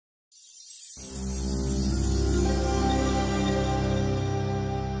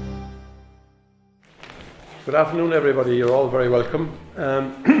Good afternoon, everybody. You're all very welcome.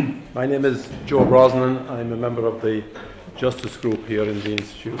 My name is Joe Brosnan. I'm a member of the Justice Group here in the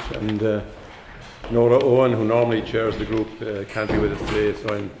Institute, and Nora Owen, who normally chairs the group, can't be with us today,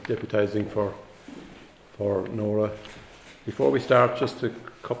 so I'm deputising for Nora. Before we start, just a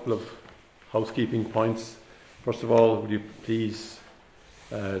couple of housekeeping points. First of all, would you please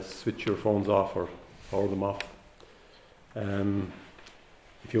switch your phones off or power them off?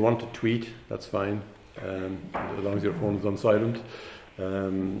 If you want to tweet, that's fine. As long as your phone is on silent,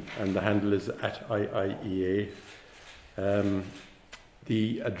 and the handle is at IIEA.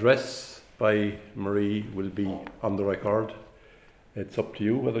 The address by Marie will be on the record. It's up to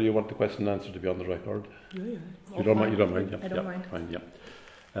you whether you want the question and answer to be on the record. Yeah. You don't mind? Yeah. I don't mind. Fine, yeah.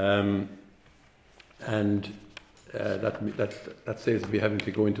 That saves me having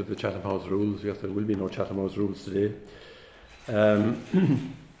to go into the Chatham House rules. Yes, there will be no Chatham House rules today.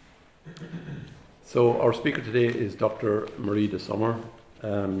 So our speaker today is Dr. Marie de Sommer.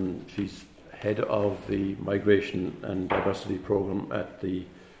 She's head of the Migration and Diversity Programme at the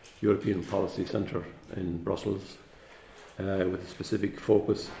European Policy Centre in Brussels, with a specific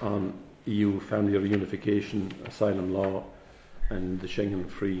focus on EU family reunification, asylum law and the Schengen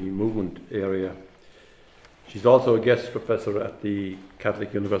Free Movement Area. She's also a guest professor at the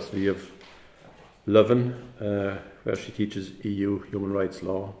Catholic University of Leuven, where she teaches EU human rights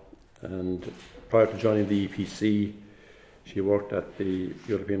law. And prior to joining the EPC, she worked at the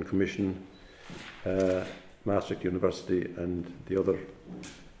European Commission, Maastricht University, and the other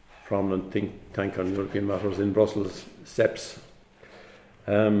prominent think tank on European matters in Brussels, CEPS.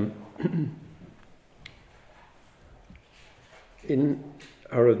 In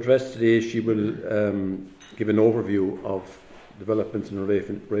her address today, she will give an overview of developments in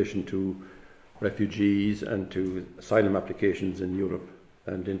relation to refugees and to asylum applications in Europe,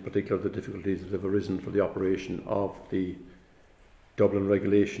 and in particular the difficulties that have arisen for the operation of the Dublin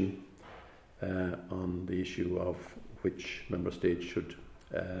Regulation on the issue of which member state should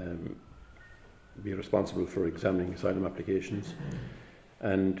be responsible for examining asylum applications,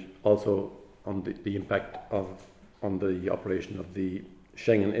 and also on the impact on the operation of the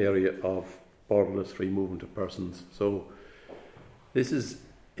Schengen Area of borderless free movement of persons. So this is,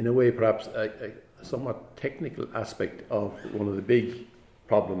 in a way, perhaps a somewhat technical aspect of one of the big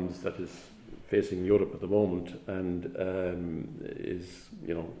problems that is facing Europe at the moment, and is,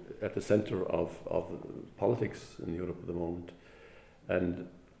 at the centre of politics in Europe at the moment. And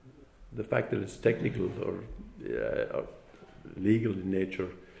the fact that it's technical or legal in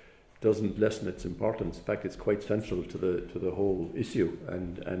nature doesn't lessen its importance. In fact, it's quite central to the whole issue,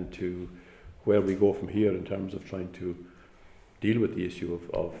 and to where we go from here in terms of trying to deal with the issue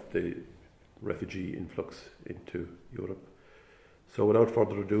of the refugee influx into Europe. So without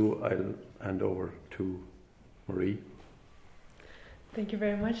further ado, I'll hand over to Marie. Thank you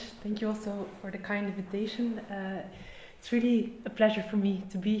very much. Thank you also for the kind invitation. It's really a pleasure for me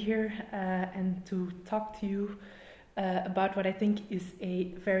to be here and to talk to you about what I think is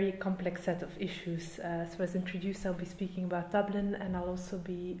a very complex set of issues. So as introduced, I'll be speaking about Dublin, and I'll also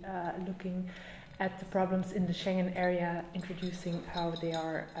be looking at the problems in the Schengen area, introducing how they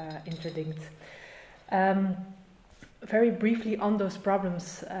are interlinked. Very briefly on those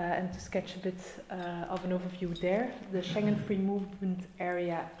problems, and to sketch a bit of an overview there, the Schengen Free Movement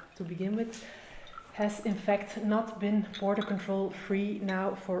Area, to begin with, has in fact not been border control free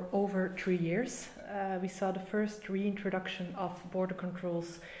now for over 3 years. We saw the first reintroduction of border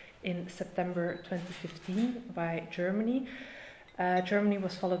controls in September 2015 by Germany. Germany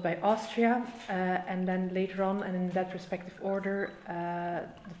was followed by Austria, and then later on, and in that respective order,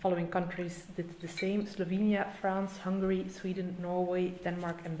 the following countries did the same: Slovenia, France, Hungary, Sweden, Norway,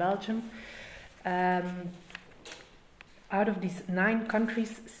 Denmark and Belgium. Out of these 9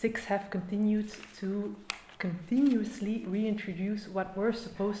 countries, 6 have continued to continuously reintroduce what were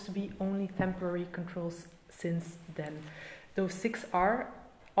supposed to be only temporary controls since then. Those 6 are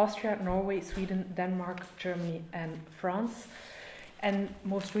Austria, Norway, Sweden, Denmark, Germany and France. And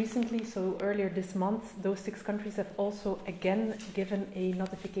most recently, so earlier this month, those 6 countries have also again given a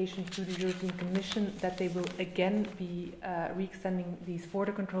notification to the European Commission that they will again be re-extending these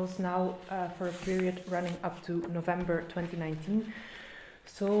border controls now for a period running up to November 2019.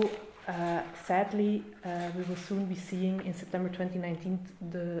 So sadly, we will soon be seeing in September 2019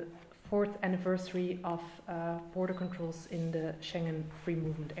 the 4th anniversary of border controls in the Schengen Free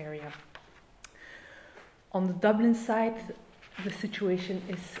Movement Area. On the Dublin side, the situation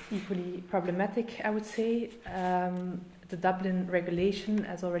is equally problematic, I would say. The Dublin Regulation,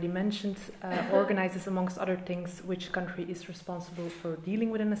 as already mentioned, organizes, amongst other things, which country is responsible for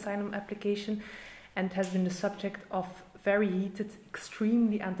dealing with an asylum application. and has been the subject of very heated,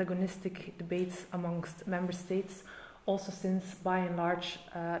 extremely antagonistic debates amongst member states, also since, by and large,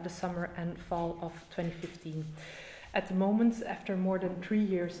 the summer and fall of 2015. At the moment, after more than 3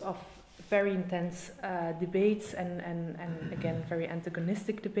 years of very intense debates and again very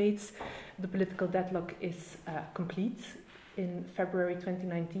antagonistic debates, the political deadlock is complete. In February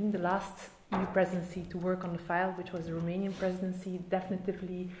 2019, the last EU presidency to work on the file, which was the Romanian presidency,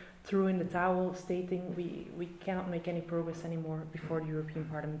 definitively threw in the towel, stating we cannot make any progress anymore before the European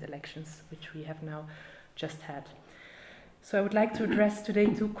Parliament elections, which we have now just had. So I would like to address today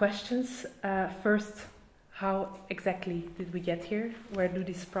 2 questions. First, how exactly did we get here? Where do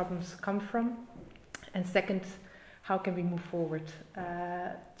these problems come from? And second, how can we move forward?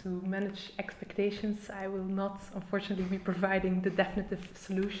 To manage expectations, I will not, unfortunately, be providing the definitive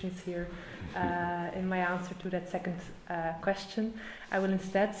solutions here in my answer to that second question. I will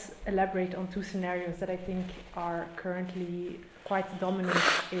instead elaborate on 2 scenarios that I think are currently quite dominant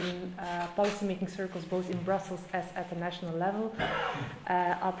in policymaking circles, both in Brussels as at the national level.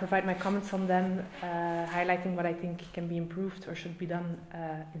 I'll provide my comments on them, highlighting what I think can be improved or should be done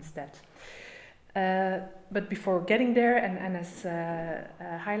instead. But before getting there, and as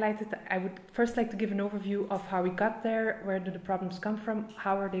highlighted, I would first like to give an overview of how we got there, where do the problems come from,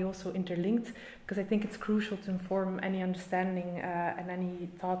 how are they also interlinked, because I think it's crucial to inform any understanding and any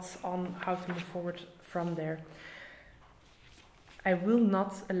thoughts on how to move forward from there. I will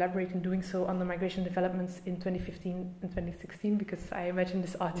not elaborate in doing so on the migration developments in 2015 and 2016, because I imagine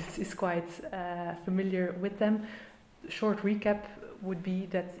this audience is quite familiar with them. Short recap would be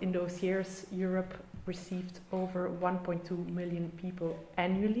that in those years, Europe received over 1.2 million people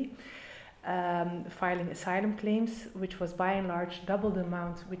annually filing asylum claims, which was by and large double the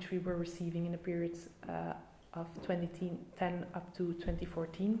amount which we were receiving in the periods of 2010 up to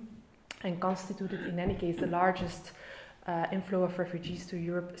 2014, and constituted in any case the largest inflow of refugees to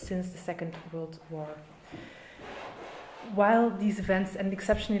Europe since the Second World War. While these events and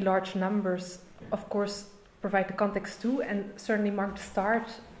exceptionally large numbers, of course, provide the context too, and certainly mark the start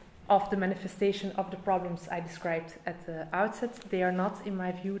of the manifestation of the problems I described at the outset, they are not, in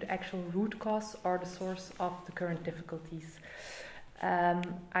my view, the actual root cause or the source of the current difficulties. I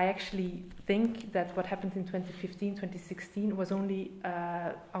actually think that what happened in 2015, 2016 was only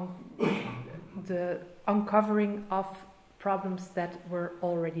the uncovering of problems that were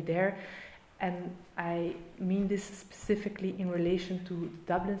already there, and I mean this specifically in relation to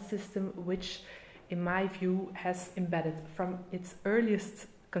the Dublin system, which in my view has embedded from its earliest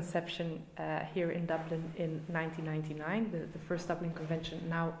conception here in Dublin in 1999, the first Dublin Convention,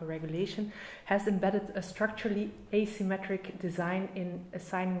 now a regulation, has embedded a structurally asymmetric design in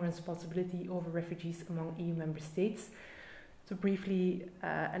assigning responsibility over refugees among EU member states. To briefly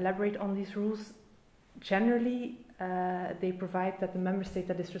elaborate on these rules, generally they provide that the member state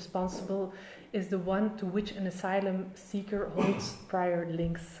that is responsible is the one to which an asylum seeker holds prior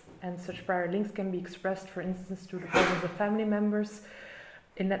links, and such prior links can be expressed, for instance, through the presence of family members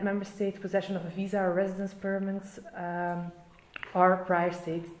in that member state, possession of a visa or residence permits, or prior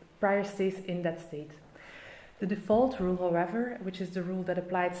stays in that state. The default rule, however, which is the rule that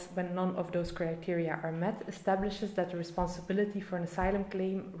applies when none of those criteria are met, establishes that the responsibility for an asylum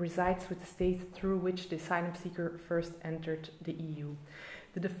claim resides with the state through which the asylum seeker first entered the EU.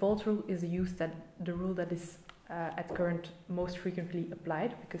 The default rule is the rule that is at current most frequently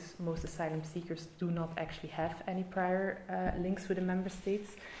applied, because most asylum seekers do not actually have any prior links with the member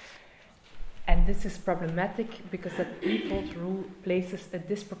states. And this is problematic because that default rule places a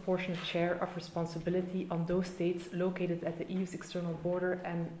disproportionate share of responsibility on those states located at the EU's external border,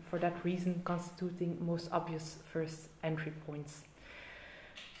 and for that reason constituting most obvious first entry points.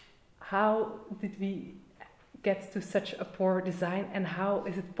 How did we get to such a poor design, and how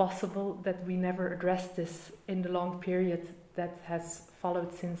is it possible that we never addressed this in the long period that has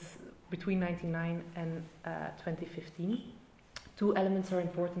followed since between 1999 and 2015? 2 elements are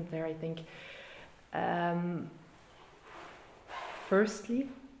important there, I think. Firstly,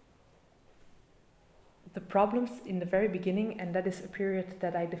 the problems in the very beginning, and that is a period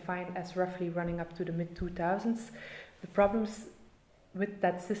that I define as roughly running up to the mid-2000s, the problems with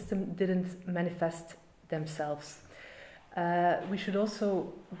that system didn't manifest themselves. We should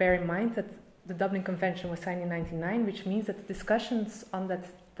also bear in mind that the Dublin Convention was signed in 1999, which means that the discussions on that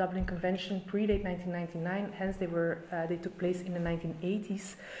Dublin Convention predate 1999, hence they took place in the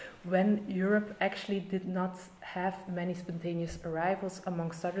 1980s, when Europe actually did not have many spontaneous arrivals,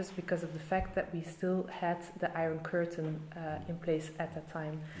 amongst others because of the fact that we still had the Iron Curtain in place at that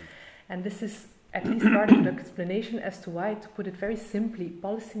time. And this is at least part of the explanation as to why, to put it very simply,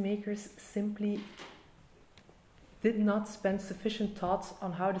 policymakers simply did not spend sufficient thought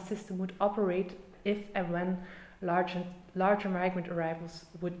on how the system would operate if and when larger migrant arrivals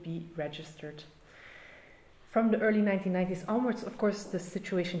would be registered. From the early 1990s onwards, of course, the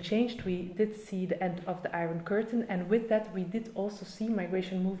situation changed. We did see the end of the Iron Curtain, and with that we did also see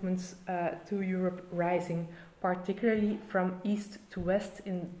migration movements to Europe rising, particularly from east to west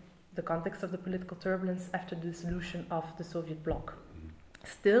in the context of the political turbulence after the dissolution of the Soviet bloc.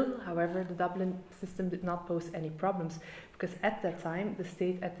 Still, however, the Dublin system did not pose any problems, because at that time the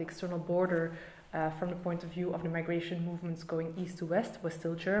state at the external border, from the point of view of the migration movements going east to west, was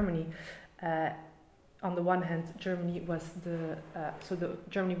still Germany. On the one hand, Germany was the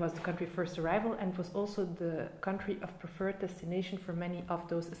country of first arrival, and was also the country of preferred destination for many of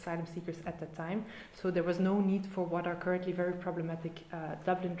those asylum seekers at that time. So there was no need for what are currently very problematic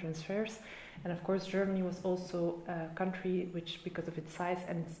Dublin transfers. And of course, Germany was also a country which, because of its size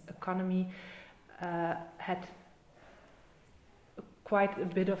and its economy, had quite a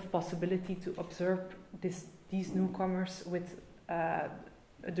bit of possibility to absorb these newcomers with a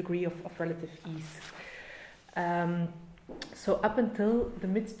degree of relative ease. So up until the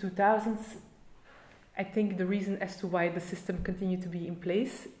mid-2000s, I think the reason as to why the system continued to be in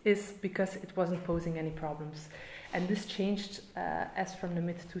place is because it wasn't posing any problems. And this changed as from the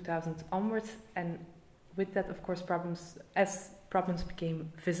mid-2000s onwards, and with that, of course, problems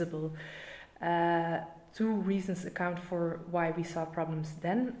became visible. Two reasons account for why we saw problems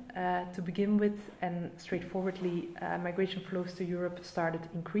then. To begin with, and straightforwardly, migration flows to Europe started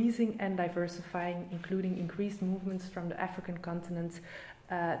increasing and diversifying, including increased movements from the African continent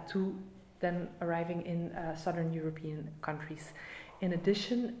to then arriving in southern European countries. In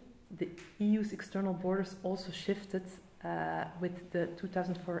addition, the EU's external borders also shifted with the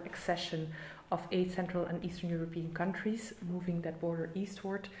 2004 accession of 8 Central and Eastern European countries, moving that border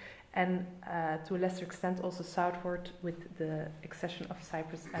eastward, and to a lesser extent also southward with the accession of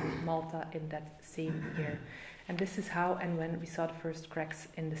Cyprus and Malta in that same year. And this is how and when we saw the first cracks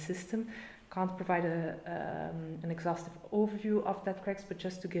in the system. Can't provide an exhaustive overview of that cracks, but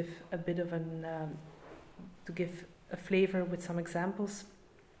just to give a bit of to give a flavor with some examples.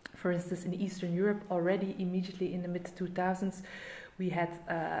 For instance, in Eastern Europe, already immediately in the mid-2000s, we had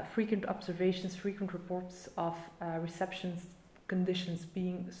frequent observations, frequent reports of receptions conditions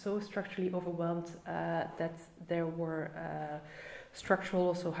being so structurally overwhelmed that there were structural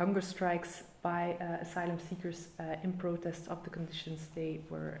also hunger strikes by asylum seekers in protest of the conditions they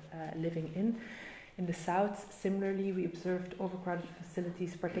were living in. In the south, similarly, we observed overcrowded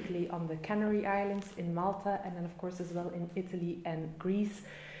facilities, particularly on the Canary Islands, in Malta, and then of course as well in Italy and Greece,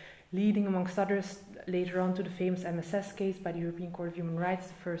 leading amongst others later on to the famous MSS case by the European Court of Human Rights,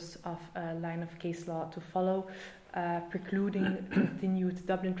 the first of a line of case law to follow, precluding continued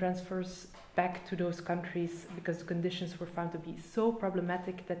Dublin transfers back to those countries because the conditions were found to be so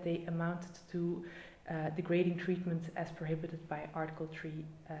problematic that they amounted to degrading treatment as prohibited by Article 3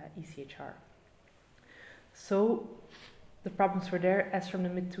 ECHR. So the problems were there as from the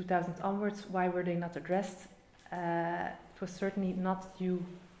mid-2000s onwards. Why were they not addressed? It was certainly not due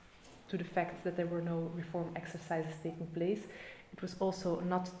to the fact that there were no reform exercises taking place. It was also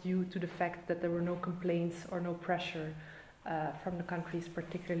not due to the fact that there were no complaints or no pressure from the countries,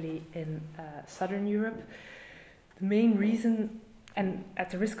 particularly in Southern Europe. The main reason, and at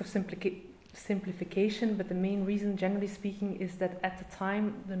the risk of simplification, but the main reason, generally speaking, is that at the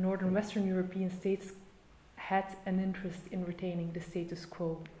time the Northern Western European states had an interest in retaining the status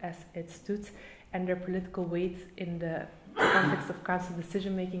quo as it stood, and their political weight in the context of council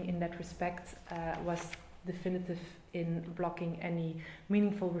decision-making in that respect was definitive in blocking any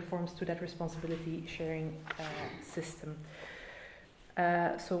meaningful reforms to that responsibility sharing system.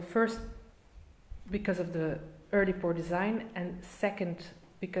 So first, because of the early poor design, and second,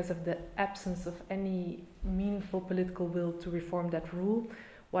 because of the absence of any meaningful political will to reform that rule,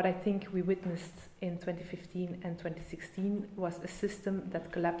 what I think we witnessed in 2015 and 2016 was a system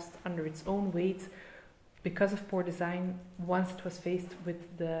that collapsed under its own weight because of poor design once it was faced with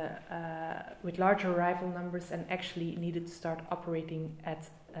with larger arrival numbers and actually needed to start operating at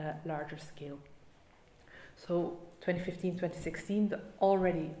a larger scale. So 2015-2016, the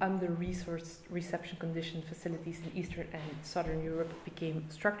already under-resourced reception condition facilities in Eastern and Southern Europe became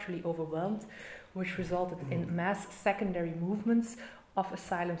structurally overwhelmed, which resulted in mass secondary movements of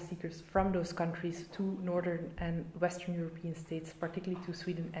asylum seekers from those countries to Northern and Western European states, particularly to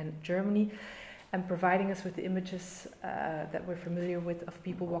Sweden and Germany, and providing us with the images that we're familiar with of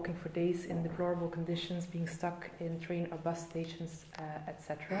people walking for days in deplorable conditions, being stuck in train or bus stations,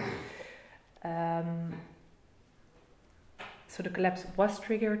 etc. So the collapse was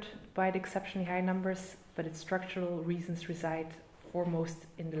triggered by the exceptionally high numbers, but its structural reasons reside foremost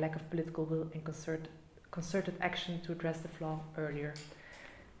in the lack of political will and concerted action to address the flaw earlier.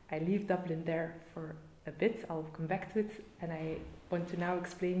 I leave Dublin there for a bit, I'll come back to it, and I want to now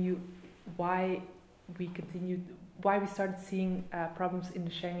explain you why we started seeing problems in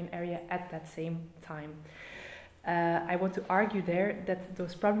the Schengen area at that same time. I want to argue there that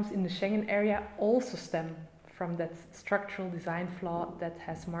those problems in the Schengen area also stem from that structural design flaw that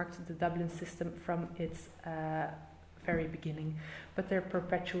has marked the Dublin system from its very beginning. But their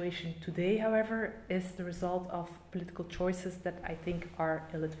perpetuation today, however, is the result of political choices that I think are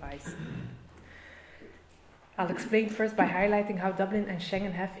ill-advised. I'll explain first by highlighting how Dublin and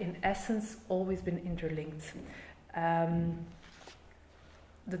Schengen have, in essence, always been interlinked.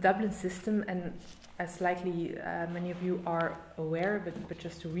 The Dublin system, and as likely many of you are aware, but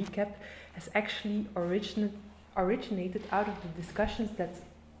just to recap, has actually originated out of the discussions that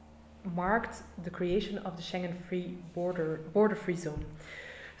marked the creation of the Schengen-free border-free zone.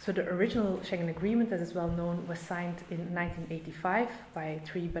 So the original Schengen Agreement, as is well known, was signed in 1985 by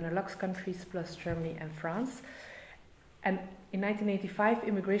 3 Benelux countries plus Germany and France. And in 1985,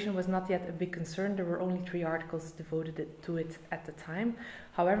 immigration was not yet a big concern. There were only 3 articles devoted to it at the time.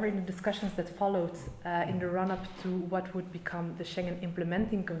 However, in the discussions that followed in the run-up to what would become the Schengen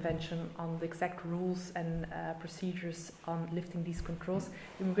Implementing Convention on the exact rules and procedures on lifting these controls,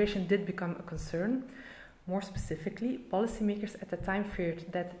 immigration did become a concern. More specifically, policymakers at the time feared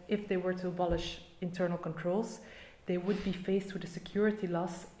that if they were to abolish internal controls, they would be faced with a security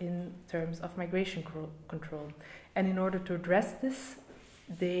loss in terms of migration control. And in order to address this,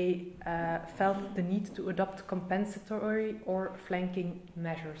 they felt the need to adopt compensatory or flanking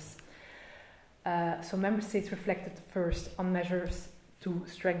measures. So member states reflected first on measures to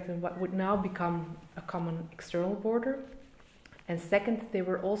strengthen what would now become a common external border. And second, they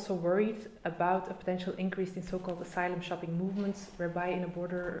were also worried about a potential increase in so-called asylum shopping movements, whereby in a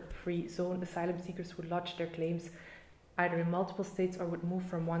border-free zone, asylum seekers would lodge their claims either in multiple states or would move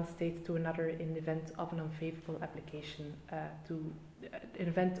from one state to another in the event of an unfavorable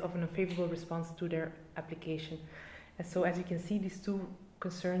unfavorable response to their application. And so, as you can see, these 2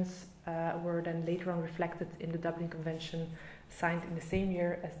 concerns were then later on reflected in the Dublin Convention, signed in the same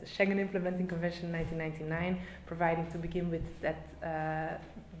year as the Schengen Implementing Convention in 1999, providing to begin with that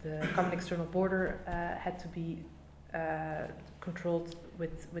the common external border had to be controlled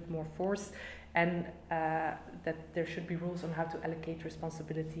with more force, and that there should be rules on how to allocate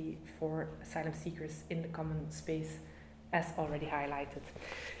responsibility for asylum seekers in the common space, as already highlighted.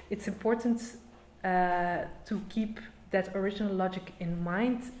 It's important to keep that original logic in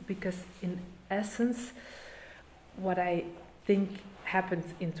mind, because in essence, what I think happened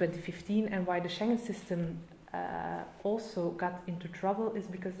in 2015 and why the Schengen system also got into trouble is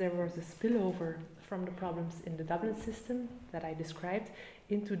because there was a spillover from the problems in the Dublin system that I described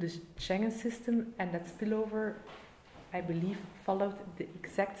into the Schengen system, and that spillover, I believe, followed the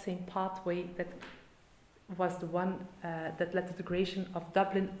exact same pathway that was the one that led to the creation of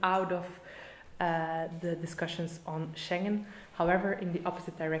Dublin out of the discussions on Schengen, however, in the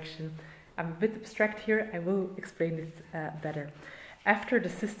opposite direction. I'm a bit abstract here, I will explain it better. After the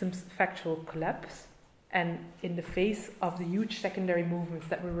system's factual collapse, and in the face of the huge secondary movements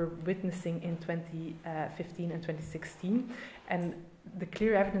that we were witnessing in 2015 and 2016, and the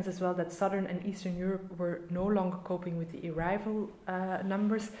clear evidence as well that Southern and Eastern Europe were no longer coping with the arrival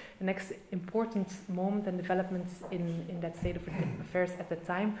numbers, the next important moment and developments in that state of affairs at the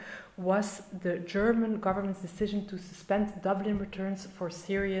time was the German government's decision to suspend Dublin returns for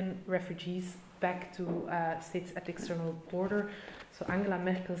Syrian refugees back to states at the external border. So Angela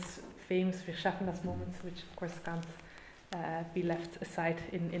Merkel's famous Wir schaffen das moment, which of course can't be left aside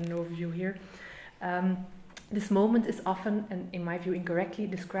in an overview here. This moment is often, and in my view incorrectly,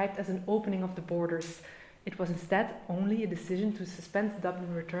 described as an opening of the borders. It was instead only a decision to suspend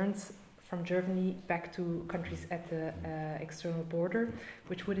Dublin returns from Germany back to countries at the external border,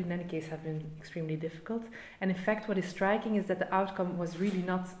 which would in any case have been extremely difficult. And in fact, what is striking is that the outcome was really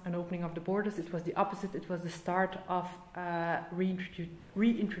not an opening of the borders, it was the opposite. It was the start of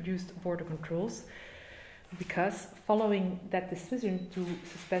reintroduced border controls, because following that decision to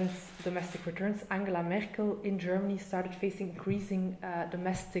suspend domestic returns, Angela Merkel in Germany started facing increasing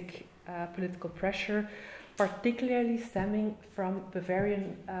domestic political pressure, particularly stemming from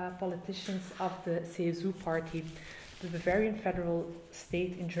Bavarian politicians of the CSU party. The Bavarian federal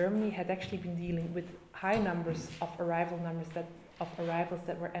state in Germany had actually been dealing with high numbers of arrivals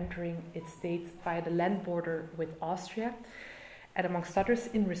that were entering its state via the land border with Austria. And amongst others,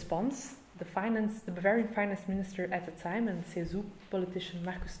 in response, the Bavarian finance minister at the time and CSU politician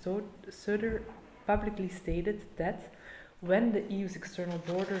Markus Söder publicly stated that when the EU's external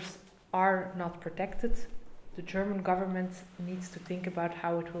borders are not protected, the German government needs to think about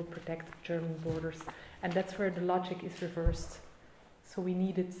how it will protect German borders. And that's where the logic is reversed. So we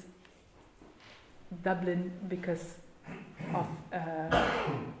needed Dublin because of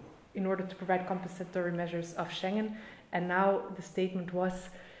in order to provide compensatory measures of Schengen. And now the statement was,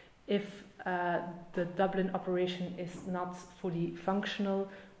 if the Dublin operation is not fully functional,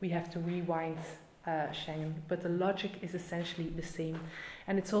 we have to rewind Schengen. But the logic is essentially the same.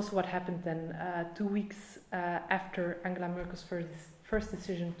 And it's also what happened then 2 weeks after Angela Merkel's first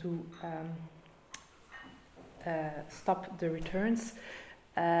decision to stop the returns.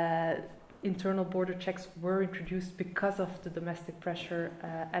 Internal border checks were introduced because of the domestic pressure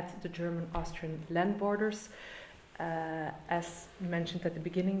at the German-Austrian land borders. As mentioned at the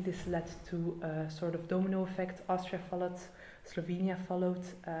beginning, this led to a sort of domino effect. Austria followed, Slovenia followed.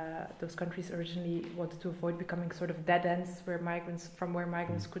 Those countries originally wanted to avoid becoming sort of dead ends where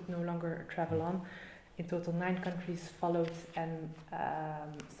migrants could no longer travel on. In total, 9 countries followed, and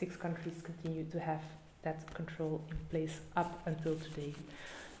 6 countries continued to have that control in place up until today.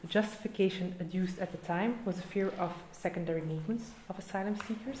 The justification adduced at the time was a fear of secondary movements of asylum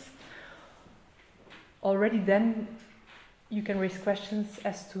seekers. Already then, you can raise questions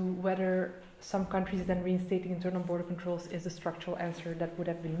as to whether some countries then reinstating internal border controls is the structural answer that would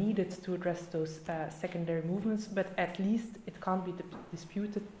have been needed to address those secondary movements, but at least it can't be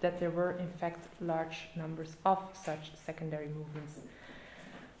disputed that there were in fact large numbers of such secondary movements.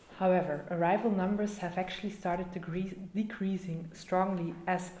 However, arrival numbers have actually started decreasing strongly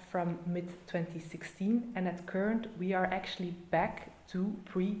as from mid-2016, and at current we are actually back to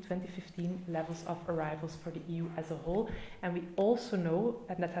pre-2015 levels of arrivals for the EU as a whole. And we also know,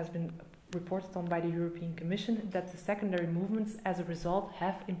 and that has been reported on by the European Commission, that the secondary movements as a result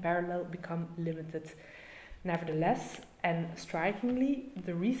have in parallel become limited. Nevertheless, and strikingly,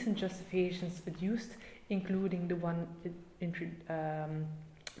 the recent justifications adduced, including the one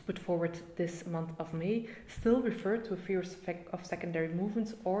put forward this month of May, still refer to a fear of secondary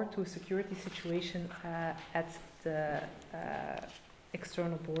movements or to a security situation at the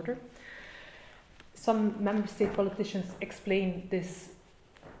external border. Some member state politicians explain this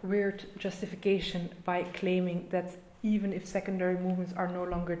weird justification by claiming that even if secondary movements are no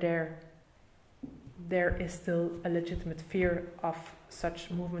longer there, there is still a legitimate fear of such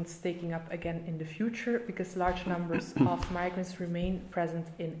movements taking up again in the future, because large numbers of migrants remain present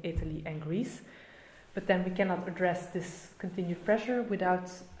in Italy and Greece. But then we cannot address this continued pressure without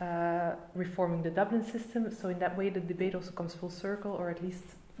reforming the Dublin system. So in that way, the debate also comes full circle, or at least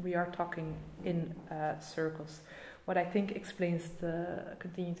we are talking in circles. What I think explains the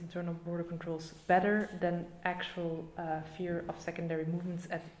continued internal border controls better than actual fear of secondary movements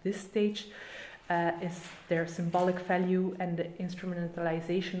at this stage is their symbolic value and the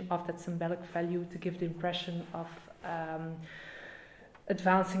instrumentalization of that symbolic value to give the impression of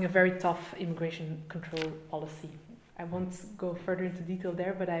advancing a very tough immigration control policy. I won't go further into detail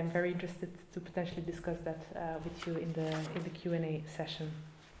there, but I'm very interested to potentially discuss that with you in the Q&A session.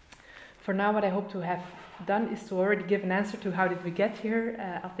 For now, what I hope to have done is to already give an answer to how did we get here.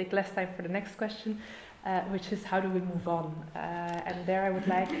 I'll take less time for the next question, which is how do we move on? And there I would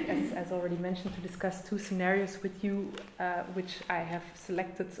like, as already mentioned, to discuss 2 scenarios with you, which I have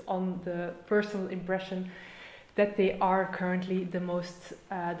selected on the personal impression that they are currently the most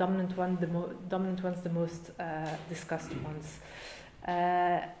dominant ones, the most discussed ones.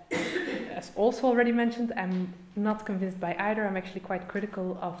 As also already mentioned, I'm not convinced by either. I'm actually quite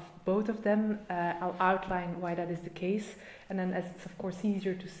critical of both of them. I'll outline why that is the case, and then, as it's of course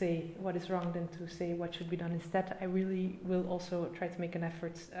easier to say what is wrong than to say what should be done instead, I really will also try to make an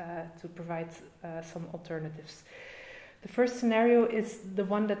effort to provide some alternatives. The first scenario is the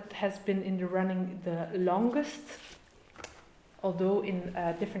one that has been in the running the longest, although in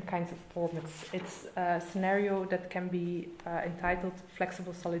different kinds of formats. It's a scenario that can be entitled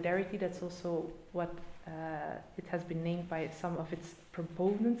flexible solidarity. That's also what it has been named by some of its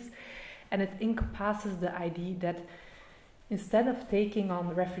proponents. And it encompasses the idea that instead of taking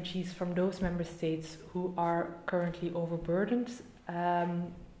on refugees from those member states who are currently overburdened,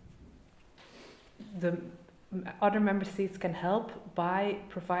 the other member states can help by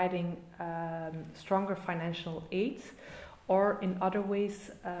providing stronger financial aid, or in other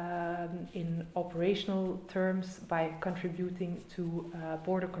ways, in operational terms, by contributing to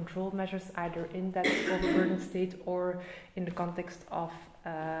border control measures, either in that overburdened state or in the context of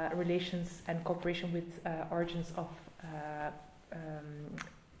relations and cooperation with origins of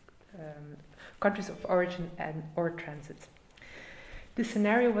countries of origin and or transit. This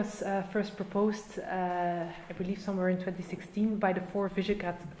scenario was first proposed, I believe, somewhere in 2016 by the 4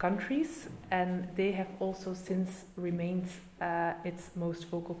 Visegrad countries, and they have also since remained its most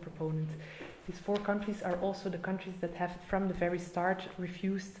vocal proponent. These 4 countries are also the countries that have, from the very start,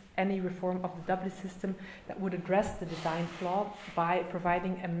 refused any reform of the Dublin system that would address the design flaw by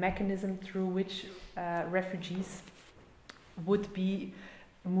providing a mechanism through which refugees would be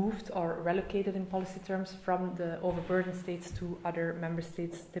moved or relocated in policy terms from the overburdened states to other member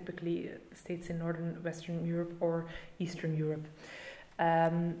states, typically states in Northern, Western Europe or Eastern Europe.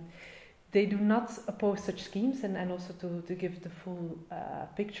 They do not oppose such schemes, and also to give the full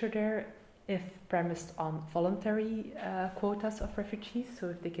picture there, if premised on voluntary quotas of refugees, so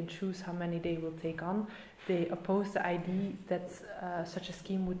if they can choose how many they will take on, they oppose the idea that such a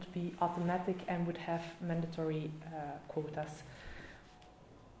scheme would be automatic and would have mandatory quotas.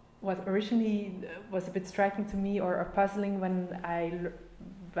 What originally was a bit striking to me or puzzling when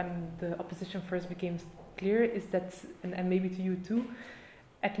the opposition first became clear is that, and maybe to you too,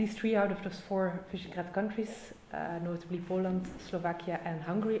 at least 3 out of those 4 Visegrad countries, notably Poland, Slovakia and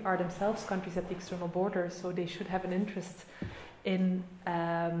Hungary, are themselves countries at the external border, so they should have an interest in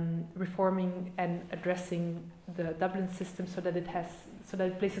reforming and addressing the Dublin system so that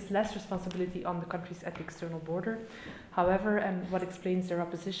it places less responsibility on the countries at the external border. However, and what explains their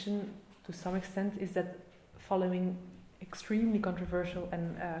opposition to some extent is that following extremely controversial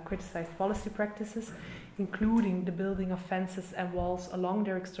and criticized policy practices, including the building of fences and walls along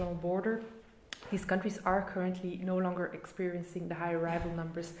their external border, these countries are currently no longer experiencing the high arrival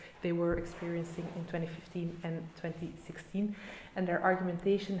numbers they were experiencing in 2015 and 2016, and their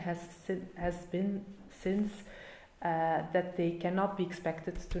argumentation has been since that they cannot be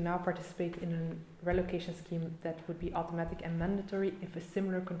expected to now participate in a relocation scheme that would be automatic and mandatory if a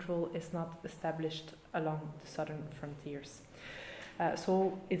similar control is not established along the southern frontiers.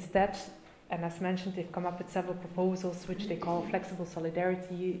 So instead, and as mentioned, they've come up with several proposals which they call flexible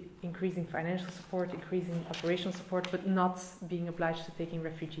solidarity, increasing financial support, increasing operational support, but not being obliged to take in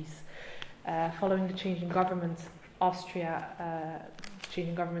refugees. Following the change in government,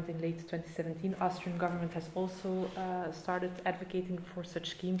 changing government in late 2017, Austrian government has also started advocating for such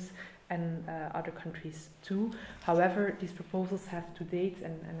schemes, and other countries too. However, these proposals have to date,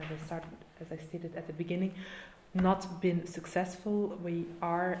 and as I stated at the beginning, not been successful. We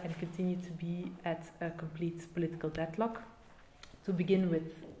are and continue to be at a complete political deadlock. To begin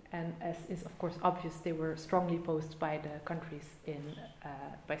with, and as is of course obvious, they were strongly opposed by the countries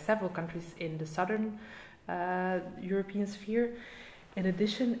by several countries in the southern European sphere. In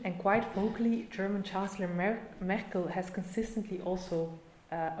addition, and quite vocally, German Chancellor Merkel has consistently also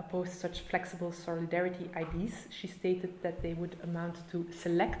opposed such flexible solidarity ideas. She stated that they would amount to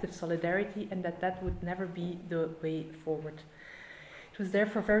selective solidarity and that would never be the way forward. It was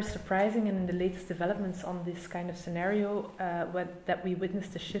therefore very surprising, and in the latest developments on this kind of scenario, that we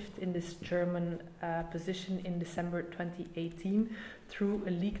witnessed a shift in this German position in December 2018 through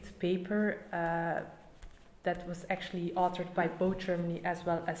a leaked paper that was actually authored by both Germany as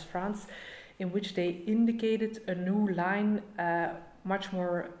well as France, in which they indicated a new line much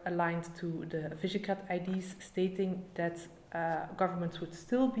more aligned to the Visegrad ideas, stating that governments would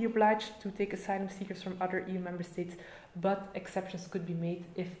still be obliged to take asylum seekers from other EU member states, but exceptions could be made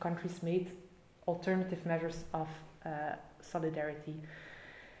if countries made alternative measures of solidarity.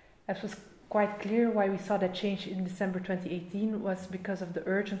 As was quite clear, why we saw that change in December 2018 was because of the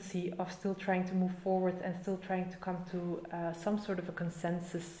urgency of still trying to move forward and still trying to come to some sort of a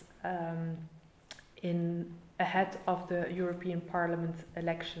consensus ahead of the European Parliament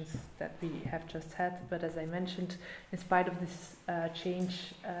elections that we have just had. But as I mentioned, in spite of this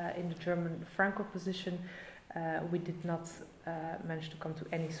change in the German Franco position, we did not manage to come to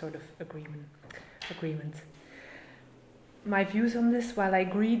any sort of agreement. My views on this, while I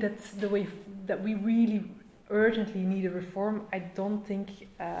agree that the way that we really urgently need a reform, I don't think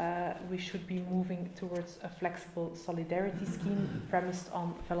we should be moving towards a flexible solidarity scheme premised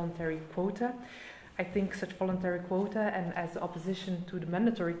on voluntary quota. I think such voluntary quota, and as the opposition to the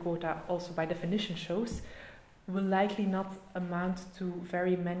mandatory quota also by definition shows, will likely not amount to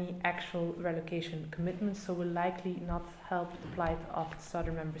very many actual relocation commitments, so will likely not help the plight of the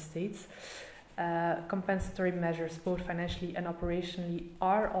southern member states. Compensatory measures, both financially and operationally,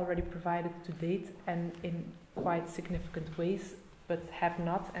 are already provided to date and in quite significant ways, but have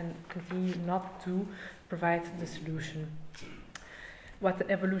not and continue not to provide the solution. What the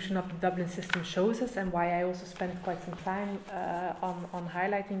evolution of the Dublin system shows us, and why I also spent quite some time on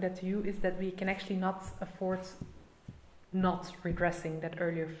highlighting that to you, is that we can actually not afford not redressing that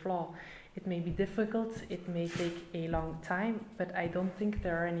earlier flaw. It may be difficult, it may take a long time, but I don't think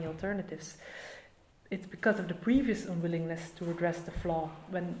there are any alternatives. It's because of the previous unwillingness to address the flaw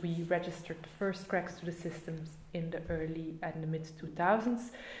when we registered the first cracks to the systems in the early and the mid-2000s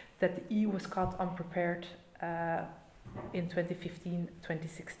that the EU was caught unprepared in 2015-2016.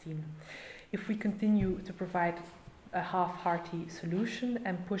 If we continue to provide a half-hearty solution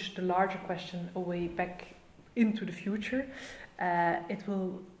and push the larger question away back into the future, it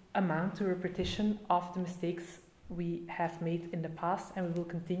will amount to a repetition of the mistakes we have made in the past, and we will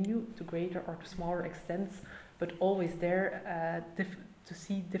continue to greater or to smaller extents, but always there to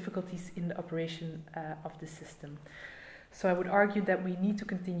see difficulties in the operation of the system. So I would argue that we need to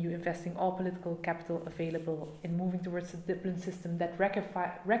continue investing all political capital available in moving towards a Dublin system that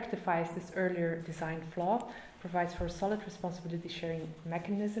rectifies this earlier design flaw, provides for a solid responsibility sharing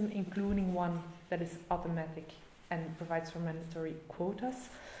mechanism, including one that is automatic and provides for mandatory quotas.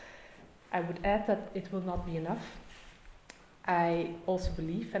 I would add that it will not be enough. I also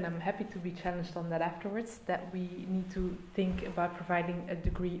believe, and I'm happy to be challenged on that afterwards, that we need to think about providing a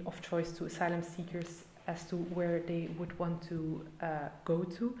degree of choice to asylum seekers as to where they would want to go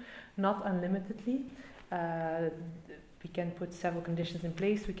to, not unlimitedly. We can put several conditions in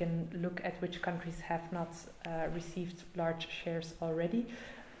place. We can look at which countries have not received large shares already,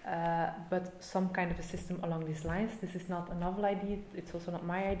 but some kind of a system along these lines. This is not a novel idea, it's also not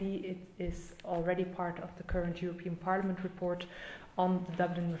my idea, it is already part of the current European Parliament report on the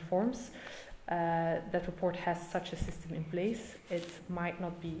Dublin reforms. That report has such a system in place. It might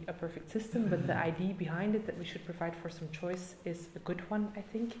not be a perfect system, but the idea behind it, that we should provide for some choice, is a good one, I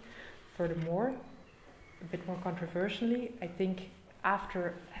think. Furthermore, a bit more controversially, I think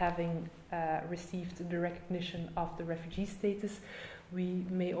after having received the recognition of the refugee status, we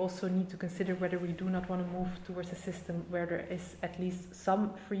may also need to consider whether we do not want to move towards a system where there is at least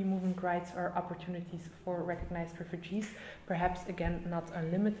some free movement rights or opportunities for recognized refugees, perhaps again not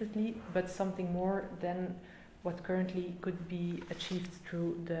unlimitedly, but something more than what currently could be achieved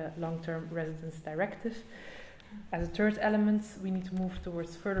through the long-term residence directive. As a third element, we need to move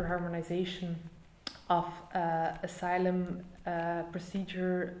towards further harmonization of asylum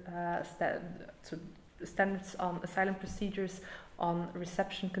procedure, standards on asylum procedures, on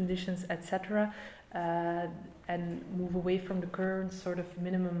reception conditions, etc., and move away from the current sort of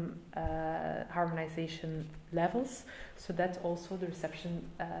minimum harmonization levels, so that also the reception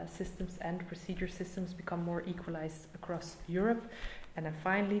systems and procedure systems become more equalized across Europe. And then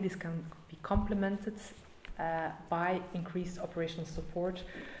finally, this can be complemented by increased operational support,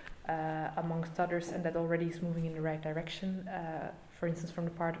 amongst others, and that already is moving in the right direction, for instance from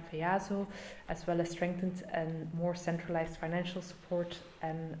the part of EASO, as well as strengthened and more centralized financial support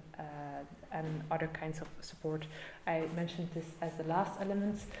and other kinds of support. I mentioned this as the last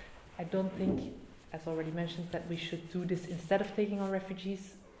element. I don't think, as already mentioned, that we should do this instead of taking on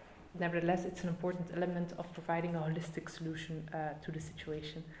refugees. Nevertheless, it's an important element of providing a holistic solution to the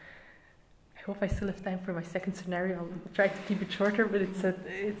situation. I hope I still have time for my second scenario. I'll try to keep it shorter, but it's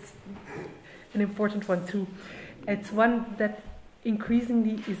an important one too. It's one that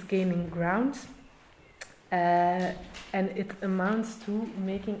increasingly is gaining ground, and it amounts to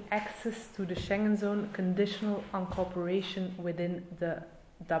making access to the Schengen zone conditional on cooperation within the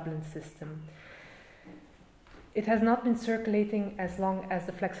Dublin system. It has not been circulating as long as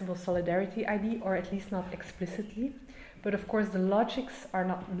the flexible solidarity ID, or at least not explicitly, but of course the logics are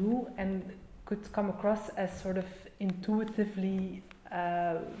not new and could come across as sort of intuitively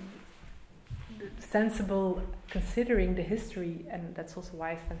sensible, considering the history, and that's also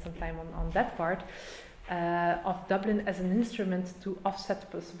why I spent some time on that part, of Dublin as an instrument to offset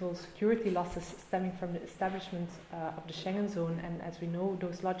possible security losses stemming from the establishment of the Schengen zone. And as we know,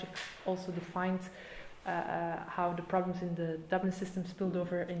 those logics also defined how the problems in the Dublin system spilled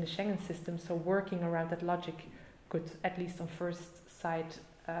over in the Schengen system, so working around that logic could, at least on first sight,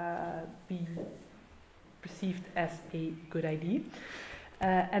 be perceived as a good idea.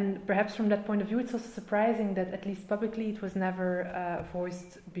 And perhaps from that point of view, it's also surprising that at least publicly it was never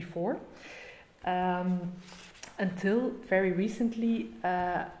voiced before. Until very recently,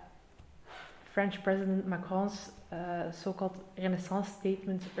 French President Macron's so-called Renaissance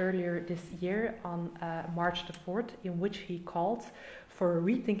statement earlier this year on March the 4th, in which he called for a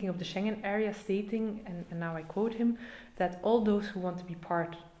rethinking of the Schengen area, stating, and now I quote him, that all those who want to be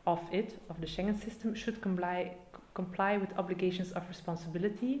part of it, of the Schengen system, should comply with obligations of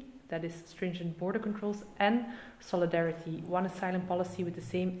responsibility, that is stringent border controls, and solidarity, one asylum policy with the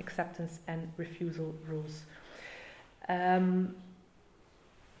same acceptance and refusal rules. The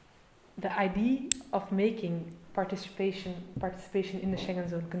idea of making participation in the Schengen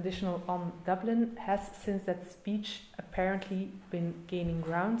zone conditional on Dublin has since that speech apparently been gaining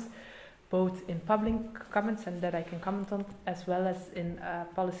ground, both in public comments, and that I can comment on, as well as in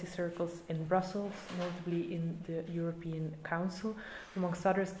policy circles in Brussels, notably in the European Council. Amongst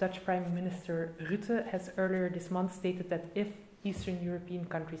others, Dutch Prime Minister Rutte has earlier this month stated that if Eastern European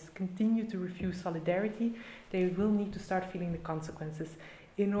countries continue to refuse solidarity, they will need to start feeling the consequences.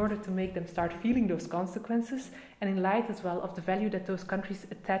 In order to make them start feeling those consequences, and in light as well of the value that those countries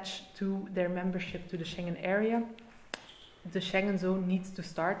attach to their membership to the Schengen area, the Schengen zone needs to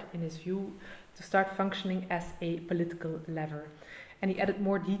start, in his view, to start functioning as a political lever. And he added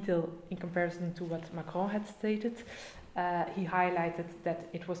more detail in comparison to what Macron had stated. He highlighted that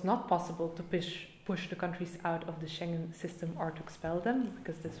it was not possible to push the countries out of the Schengen system or to expel them,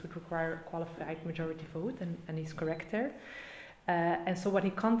 because this would require a qualified majority vote, and he's correct there. And so what he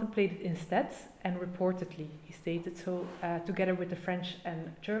contemplated instead, and reportedly he stated so, together with the French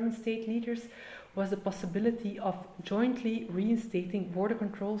and German state leaders, was the possibility of jointly reinstating border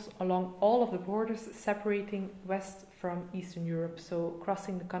controls along all of the borders separating West from Eastern Europe, so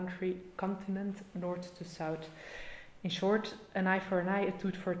crossing the continent north to south. In short, an eye for an eye, a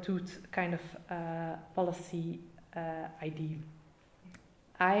tooth for a tooth kind of policy idea.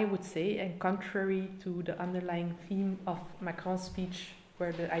 I would say, and contrary to the underlying theme of Macron's speech,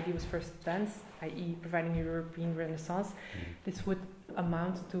 where the idea was first advanced, i.e. providing a European renaissance, this would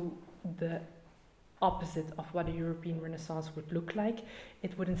amount to the opposite of what a European renaissance would look like.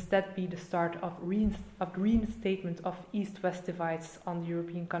 It would instead be the start of reinstatement of East-West divides on the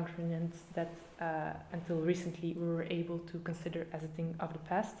European continent that until recently we were able to consider as a thing of the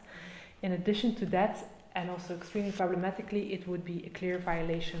past. In addition to that, and also extremely problematically, it would be a clear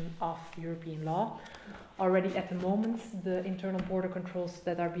violation of European law. Already at the moment, the internal border controls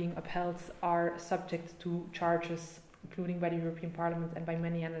that are being upheld are subject to charges, including by the European Parliament and by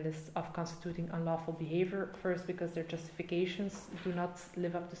many analysts, of constituting unlawful behavior. First, because their justifications do not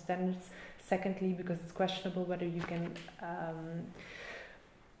live up to standards. Secondly, because it's questionable whether you can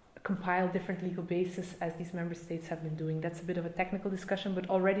compile different legal bases as these member states have been doing. That's a bit of a technical discussion, but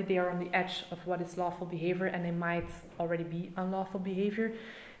already they are on the edge of what is lawful behavior, and they might already be unlawful behavior.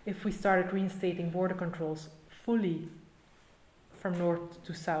 If we started reinstating border controls fully from north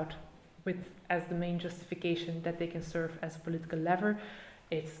to south, with as the main justification that they can serve as a political lever,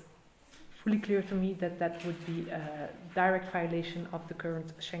 it's fully clear to me that that would be a direct violation of the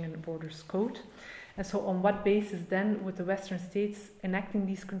current Schengen Borders Code. And so on what basis then would the Western states enacting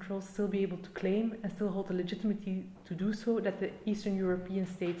these controls still be able to claim and still hold the legitimacy to do so that the Eastern European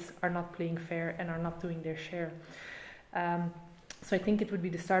states are not playing fair and are not doing their share? So I think it would be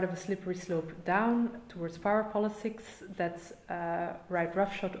the start of a slippery slope down towards power politics that ride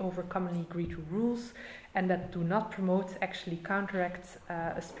roughshod over commonly agreed rules and that do not promote, actually counteract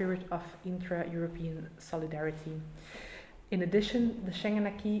a spirit of intra-European solidarity. In addition, the Schengen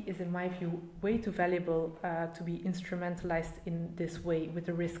acquis is, in my view, way too valuable to be instrumentalized in this way, with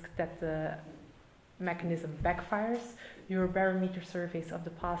the risk that the mechanism backfires. Eurobarometer surveys of the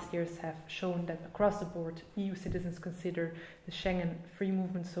past years have shown that across the board, EU citizens consider the Schengen free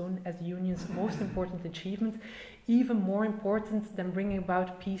movement zone as the Union's most important achievement, even more important than bringing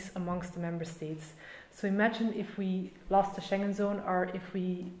about peace amongst the member states. So imagine if we lost the Schengen zone, or if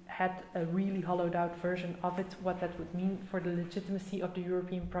we had a really hollowed out version of it, what that would mean for the legitimacy of the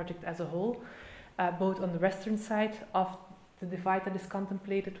European project as a whole, both on the western side of the divide that is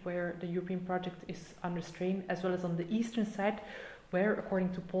contemplated, where the European project is under strain, as well as on the eastern side, where,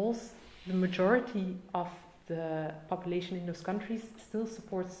 according to polls, the majority of the population in those countries still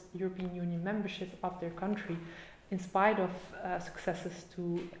supports European Union membership of their country, in spite of successes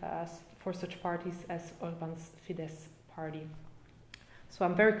for such parties as Orbán's Fidesz party. So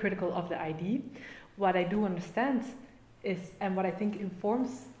I'm very critical of the idea. What I do understand is, and what I think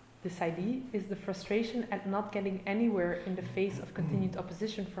informs this idea, is the frustration at not getting anywhere in the face of continued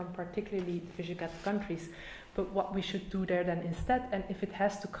opposition from particularly the Visegrad countries. But what we should do there then instead, and if it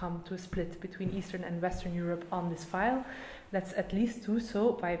has to come to a split between Eastern and Western Europe on this file, let's at least do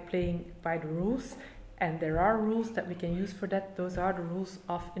so by playing by the rules. And there are rules that we can use for that. Those are the rules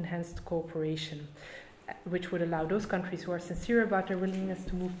of enhanced cooperation, which would allow those countries who are sincere about their willingness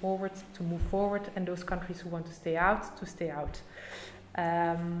to move forward, and those countries who want to stay out, to stay out.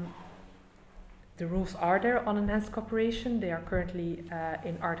 The rules are there on enhanced cooperation. They are currently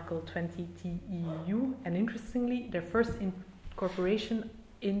in Article 20 TEU, and interestingly, their first incorporation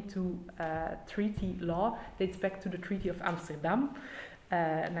into treaty law dates back to the Treaty of Amsterdam,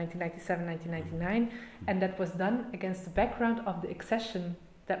 1997-1999, and that was done against the background of the accession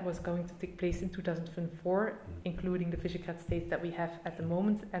that was going to take place in 2004, including the Visegrad states that we have at the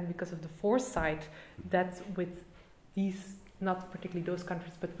moment, and because of the foresight that with these, not particularly those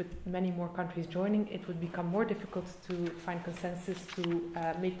countries, but with many more countries joining, it would become more difficult to find consensus, to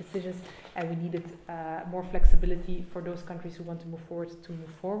make decisions, and we needed more flexibility for those countries who want to move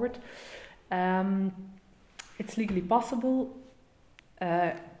forward. It's legally possible,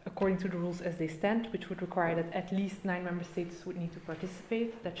 according to the rules as they stand, which would require that at least 9 member states would need to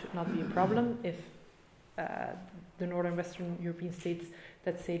participate. That should not be a problem if the northern western European states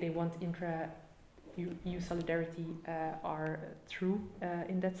that say they want intra-EU solidarity are true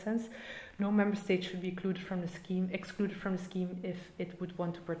in that sense. No member state should be excluded from the scheme if it would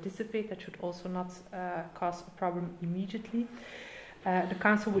want to participate. That should also not cause a problem immediately. The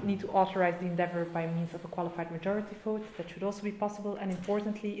Council would need to authorize the endeavour by means of a qualified majority vote. That should also be possible. And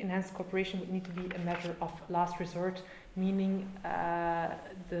importantly, enhanced cooperation would need to be a measure of last resort, meaning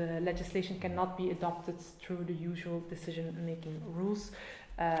the legislation cannot be adopted through the usual decision-making rules,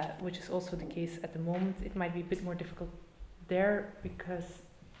 which is also the case at the moment. It might be a bit more difficult there because,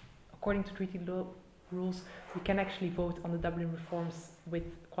 according to treaty law rules, we can actually vote on the Dublin reforms with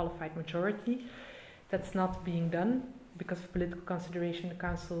qualified majority. That's not being done. Because of political consideration, the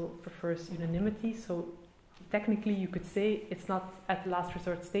Council prefers unanimity. So technically you could say it's not at the last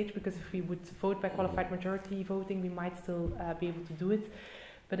resort stage, because if we would vote by qualified majority voting, we might still be able to do it.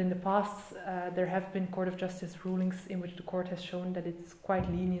 But in the past, there have been Court of Justice rulings in which the court has shown that it's quite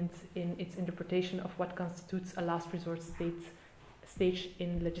lenient in its interpretation of what constitutes a last resort stage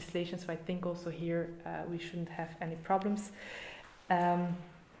in legislation. So I think also here we shouldn't have any problems.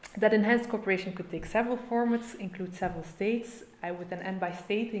 That enhanced cooperation could take several formats, include several states. I would then end by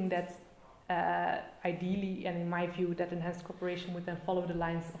stating that ideally, and in my view, that enhanced cooperation would then follow the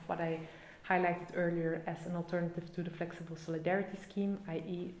lines of what I highlighted earlier as an alternative to the flexible solidarity scheme,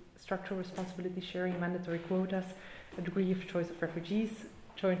 i.e. structural responsibility sharing, mandatory quotas, a degree of choice of refugees,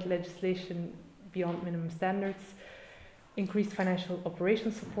 joint legislation beyond minimum standards, increased financial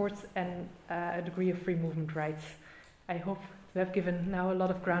operational support, and a degree of free movement rights. I hope we have given now a lot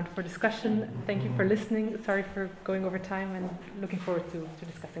of ground for discussion. Thank you for listening. Sorry for going over time, and looking forward to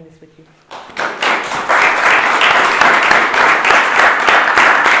discussing this with you.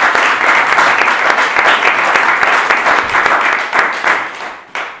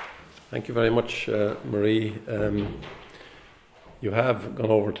 Thank you very much, Marie. You have gone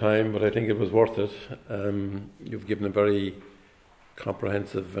over time, but I think it was worth it. You've given a very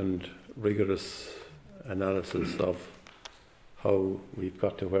comprehensive and rigorous analysis of how we've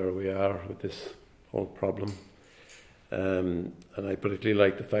got to where we are with this whole problem. And I particularly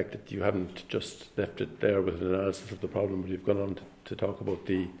like the fact that you haven't just left it there with an analysis of the problem, but you've gone on to talk about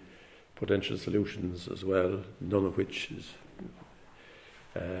the potential solutions as well, none of which is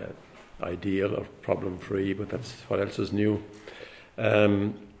ideal or problem-free, but that's what else is new.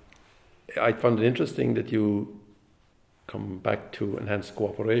 I found it interesting that you come back to enhanced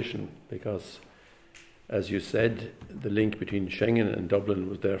cooperation, because as you said, the link between Schengen and Dublin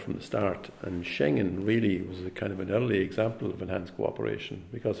was there from the start, and Schengen really was a kind of an early example of enhanced cooperation,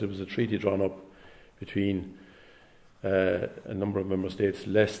 because it was a treaty drawn up between a number of member states,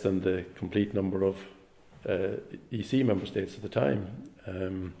 less than the complete number of EC member states at the time.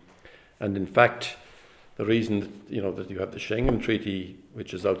 And in fact, the reason that you have the Schengen Treaty,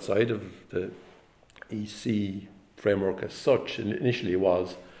 which is outside of the EC framework as such, initially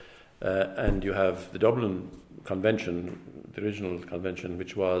was, and you have the Dublin Convention, the original convention,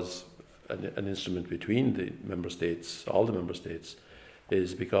 which was an instrument between the member states, all the member states,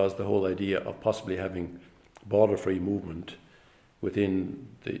 is because the whole idea of possibly having border-free movement within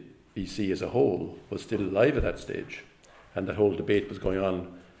the EC as a whole was still alive at that stage. And that whole debate was going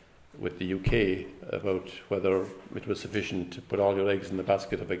on with the UK about whether it was sufficient to put all your eggs in the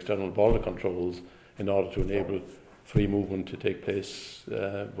basket of external border controls in order to enable free movement to take place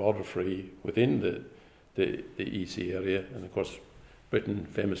border-free within the EC area. And of course, Britain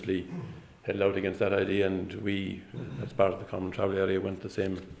famously held out against that idea, and we, as part of the Common Travel Area, went the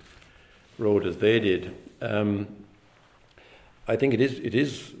same road as they did. I think it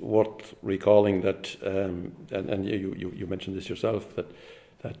is worth recalling that, and you mentioned this yourself, that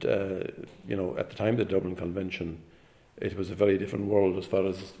at the time of the Dublin Convention, it was a very different world as far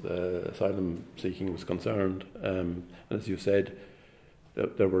as asylum seeking was concerned. And as you said,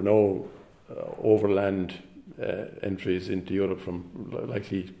 there were no overland entries into Europe from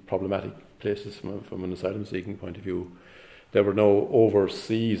likely problematic places from an asylum seeking point of view. There were no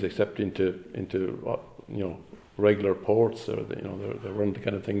overseas except into regular ports, or there weren't the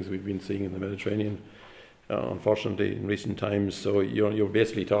kind of things we've been seeing in the Mediterranean unfortunately, in recent times. So you're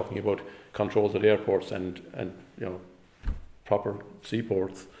basically talking about controls at airports and proper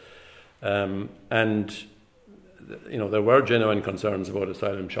seaports, and there were genuine concerns about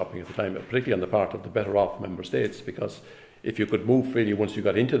asylum shopping at the time, particularly on the part of the better off member states, because if you could move freely once you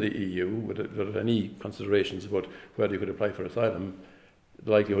got into the EU without any considerations about whether you could apply for asylum,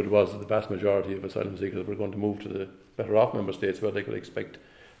 the likelihood was that the vast majority of asylum seekers were going to move to the better off member states where they could expect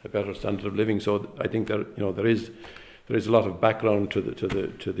a better standard of living. So I think that there is a lot of background to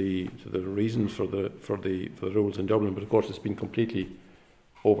the reasons for the rules in Dublin, but of course it's been completely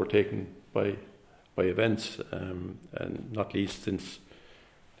overtaken by events, and not least since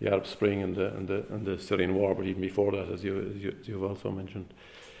the Arab Spring and the Syrian war, but even before that, as you've also mentioned.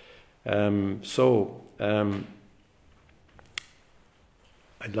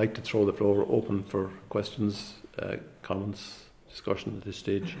 I'd like to throw the floor open for questions, comments, discussion at this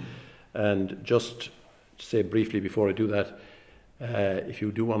stage, and just to say briefly before I do that, if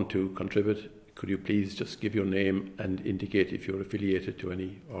you do want to contribute, could you please just give your name and indicate if you're affiliated to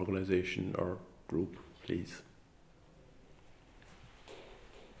any organisation or group, please.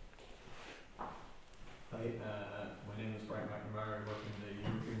 Hi, my name is Brian McNamara. I work in the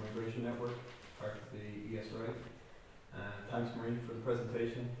European Migration Network, part of the ESRI. Thanks, Maureen, for the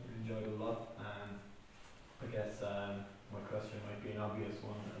presentation. We enjoyed it a lot. I guess my question might be an obvious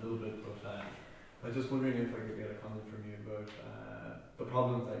one a little bit, but I was just wondering if I could get a comment from you about the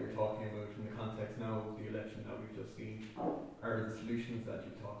problems that you're talking about in the context now of the election that we've just seen. Are the solutions that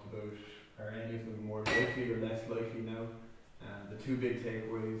you talked about, are any of them more likely or less likely now? The two big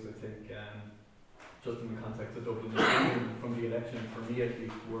takeaways, I think, just in the context of Dublin from the election, for me at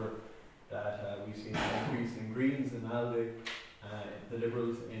least, were that we've seen an increase in Greens and ALDE, the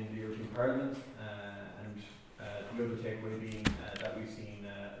Liberals in the European Parliament, and the other takeaway being that we've seen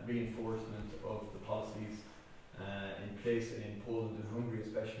reinforcement of the policies in place in Poland and Hungary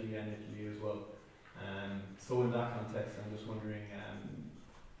especially, and Italy as well. So in that context, I'm just wondering,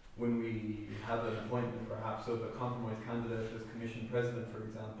 when we have an appointment perhaps of a compromise candidate as Commission President, for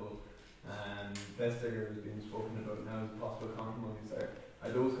example, Vestager has been spoken about now as a possible compromise. Are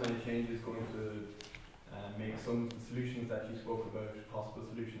those kind of changes going to make some of the solutions that you spoke about, possible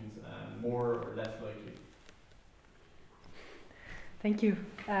solutions, more or less likely? Thank you.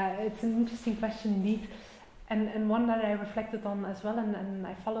 It's an interesting question indeed, and one that I reflected on as well, and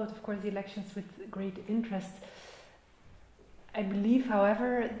I followed, of course, the elections with great interest. I believe,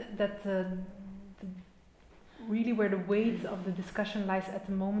 however, that really where the weight of the discussion lies at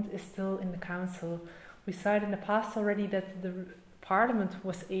the moment is still in the Council. We saw it in the past already that the Parliament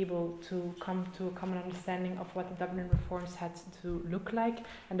was able to come to a common understanding of what the Dublin reforms had to look like,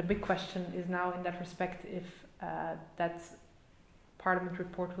 and the big question is now in that respect if that Parliament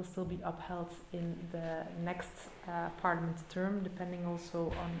report will still be upheld in the next Parliament term, depending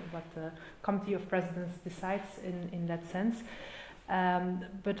also on what the Committee of Presidents decides in that sense.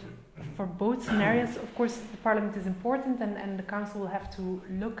 But for both scenarios, of course, the Parliament is important, and the Council will have to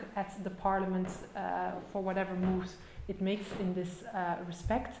look at the Parliament for whatever moves it makes in this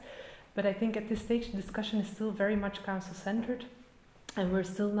respect. But I think at this stage, the discussion is still very much Council-centred, and we're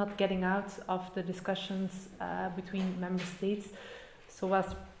still not getting out of the discussions between Member States. So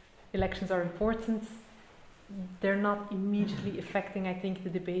whilst elections are important, they're not immediately affecting, I think, the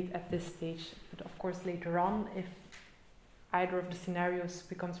debate at this stage. But of course, later on, if either of the scenarios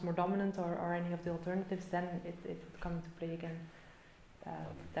becomes more dominant or any of the alternatives, then it would come into play again.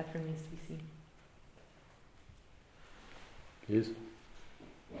 That remains to be seen. Yes.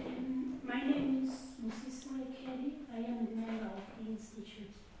 My name is Mrs. Kelly. I am a member of the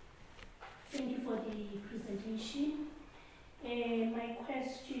Institute. Thank you for the presentation. My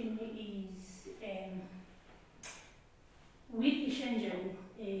question is, with the Schengen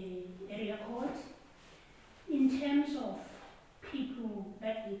Area Code, in terms of people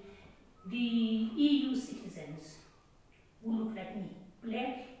that the EU citizens who look like me,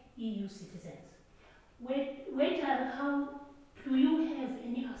 black EU citizens, how do you have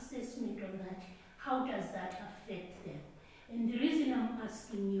any assessment on that? How does that affect them? And the reason I'm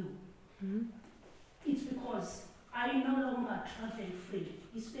asking you, it's because I no longer travel free,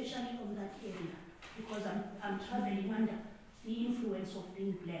 especially on that area, because I'm traveling under the influence of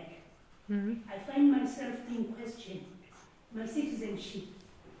being black. I find myself being questioned, my citizenship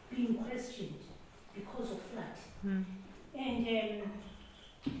being questioned because of that. And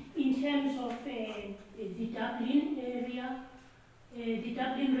in terms of the Dublin area, the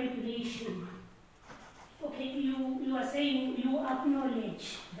Dublin Regulation, okay, you are saying you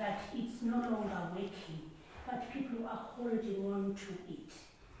acknowledge that it's no longer working, but people are holding on to it.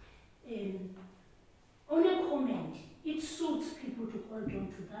 On a comment, it suits people to hold on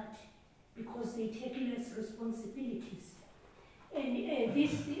to that because they take less responsibilities. And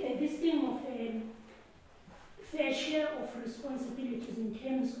this thing of fair share of responsibilities in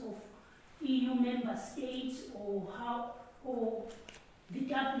terms of EU member states or the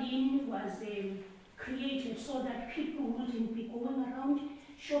Dublin was created so that people wouldn't be going around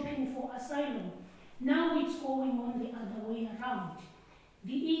shopping for asylum. Now it's going on the other way around.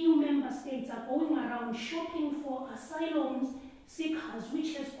 The EU member states are going around shopping for asylum seekers,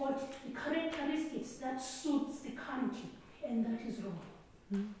 which has got the characteristics that suits the country, and that is wrong.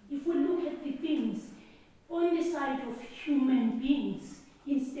 If we look at the things on the side of human beings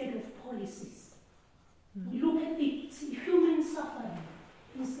instead of policies, we look at the human suffering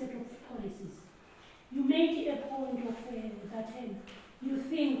instead of policies. You made a point of that you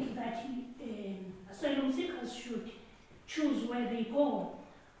think that asylum seekers should choose where they go.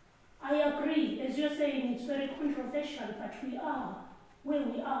 I agree, as you're saying, it's very controversial, but we are where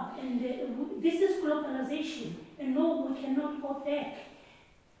we are, and this is globalization, and no, we cannot go back.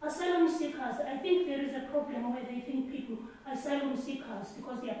 Asylum seekers, I think there is a problem where they think people, asylum seekers,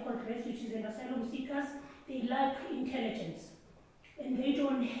 because they are called refugees and asylum seekers, they lack intelligence, and they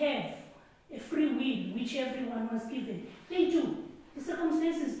don't have a free will, which everyone was given. They do. The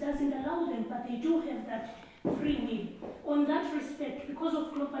circumstances doesn't allow them, but they do have that free will. On that respect, because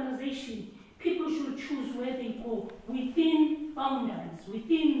of globalization, people should choose where they go within boundaries,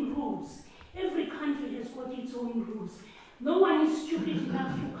 within rules. Every country has got its own rules. No one is stupid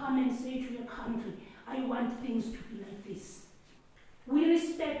enough to come and say to a country, I want things to be like this. We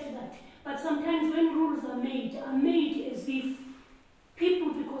respect that. But sometimes when rules are made as if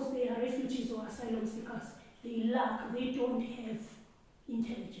people, because they are refugees or asylum seekers, they lack, they don't have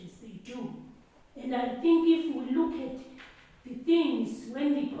intelligence, they do. And I think if we look at the things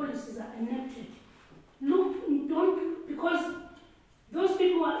when the policies are enacted, because those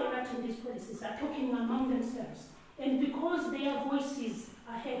people who are enacting these policies are talking among themselves. And because their voices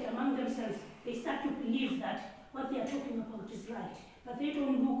are heard among themselves, they start to believe that what they are talking about is right. But they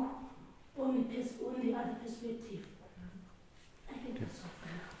don't look on the other perspective. I think that's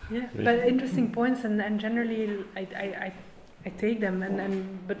all. Yeah, but interesting points, and generally I take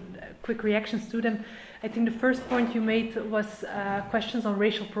them, but quick reactions to them. I think the first point you made was questions on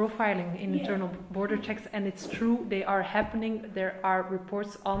racial profiling in internal border checks, and it's true, they are happening. There are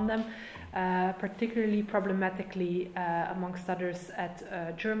reports on them, particularly problematically, amongst others,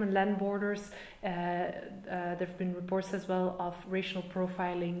 at German land borders. There have been reports as well of racial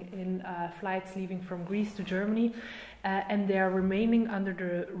profiling in flights leaving from Greece to Germany, and they are remaining under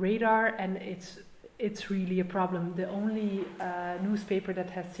the radar, and it's really a problem. The only newspaper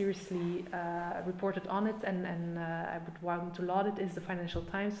that has seriously reported on it, and I would want to laud it, is the Financial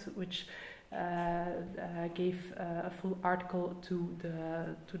Times, which gave a full article to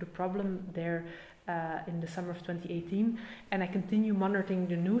the problem there in the summer of 2018. And I continue monitoring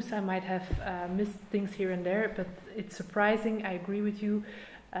the news. I might have missed things here and there, but it's surprising. I agree with you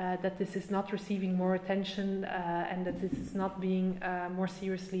that this is not receiving more attention and that this is not being more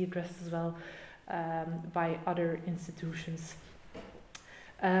seriously addressed as well by other institutions.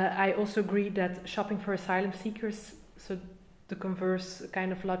 I also agree that shopping for asylum seekers, so the converse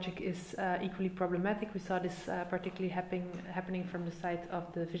kind of logic, is equally problematic. We saw this particularly happening from the side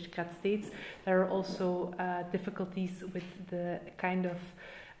of the Visegrad states. There are also difficulties with the kind of,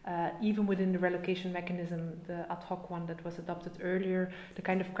 even within the relocation mechanism, the ad hoc one that was adopted earlier, the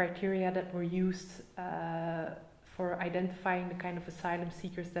kind of criteria that were used for identifying the kind of asylum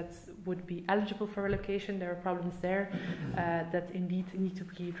seekers that would be eligible for relocation. There are problems there that indeed need to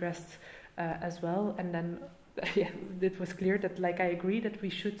be addressed as well. And then it was clear that, like, I agree that we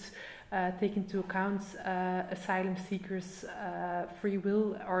should take into account asylum seekers' free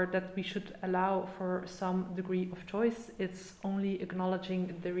will, or that we should allow for some degree of choice. It's only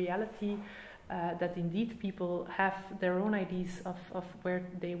acknowledging the reality that indeed people have their own ideas of where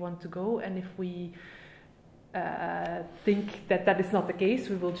they want to go, and if we think that that is not the case,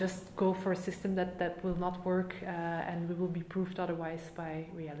 we will just go for a system that will not work, and we will be proved otherwise by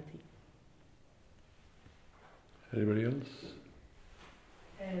reality. Anybody else?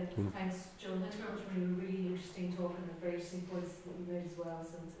 Thanks, Joe. Thanks very much for your really interesting talk and the very interesting points that you made as well.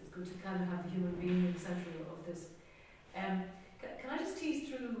 So it's good to kind of have the human being in the centre of this. Can I just tease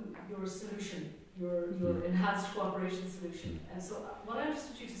through your solution, your enhanced cooperation solution? And so what I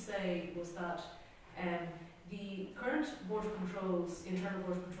understood you to say was that the current border controls, internal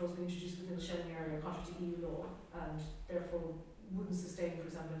border controls, we introduced within the Schengen Area are contrary to EU law, and therefore wouldn't sustain, for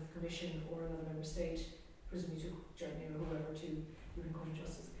example, if the Commission or another member state, presumably to Germany or whoever, to European Court of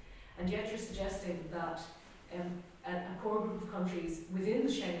Justice. and yet you're suggesting that a core group of countries within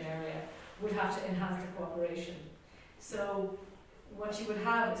the Schengen area would have to enhance their cooperation. So what you would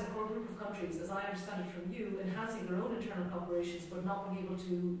have is a core group of countries, as I understand it from you, enhancing their own internal cooperations but not being able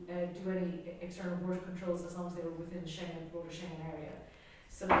to do any external border controls as long as they were within the broader Schengen area.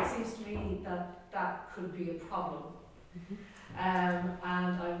 So it seems to me that that could be a problem. And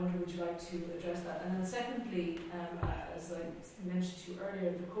I wonder, would you like to address that? And then secondly, as I mentioned to you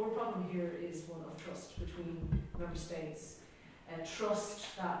earlier, the core problem here is one of trust between member states.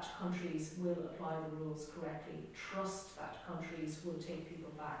 Trust that countries will apply the rules correctly. Trust that countries will take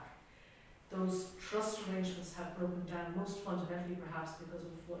people back. Those trust arrangements have broken down most fundamentally perhaps because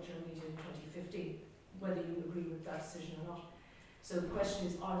of what Germany did in 2015, whether you agree with that decision or not. So the question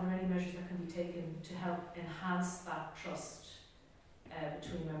is, are there any measures that can be taken to help enhance that trust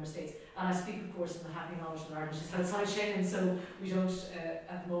between member states? And I speak, of course, in the happy knowledge that Ireland is outside Schengen, so we don't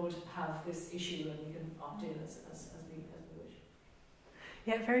at the moment have this issue, and we can opt in as we wish.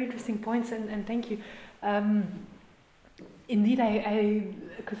 Yeah, very interesting points, and thank you. Indeed, I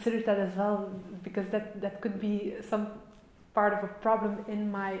considered that as well, because that could be some part of a problem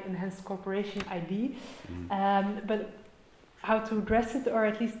in my enhanced cooperation ID. But how to address it, or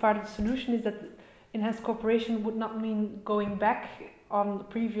at least part of the solution, is that enhanced cooperation would not mean going back on the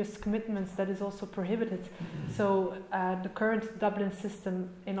previous commitments. That is also prohibited. So the current Dublin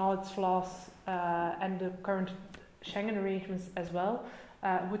system in all its flaws and the current Schengen arrangements as well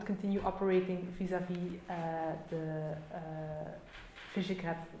would continue operating vis-à-vis the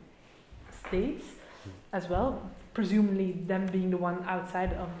Visegrad states as well, presumably them being the one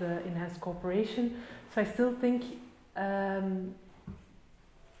outside of the enhanced cooperation. So I still think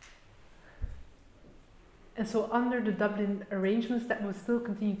and so under the Dublin arrangements, that will still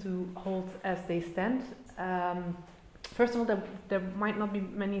continue to hold as they stand. First of all, there might not be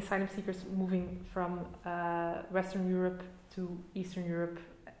many asylum seekers moving from Western Europe to Eastern Europe,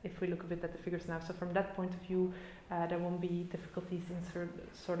 if we look a bit at the figures now. So from that point of view, there won't be difficulties in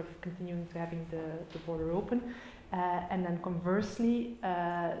sort of continuing to having the border open. And then conversely,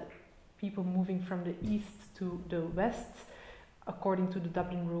 people moving from the east to the west, according to the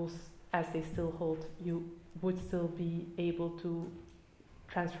Dublin rules as they still hold, you would still be able to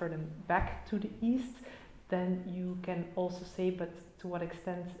transfer them back to the east. Then you can also say, but to what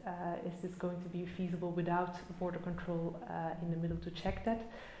extent is this going to be feasible without border control in the middle to check that?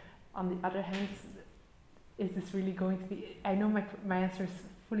 On the other hand, is this really going to be, I know my answer is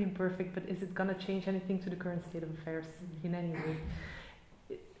fully imperfect, but is it going to change anything to the current state of affairs in any way?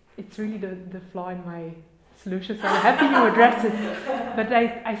 It's really the flaw in my solution, so I'm happy you address it. But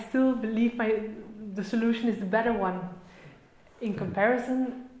I still believe the solution is the better one. In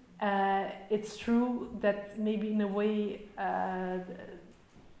comparison, it's true that maybe in a way,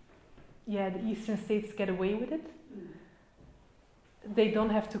 the eastern states get away with it. They don't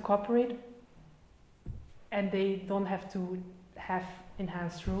have to cooperate, and they don't have to have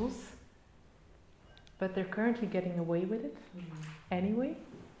enhanced rules, but they're currently getting away with it anyway.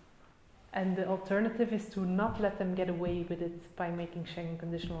 And the alternative is to not let them get away with it by making Schengen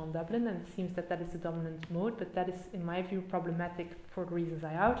conditional on Dublin, and it seems that is the dominant mode, but that is, in my view, problematic for the reasons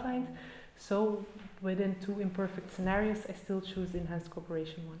I outlined. So, within two imperfect scenarios, I still choose the enhanced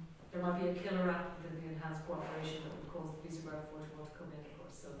cooperation one. There might be a killer app within the enhanced cooperation that would cause the Visegrad 4 to want to come in, of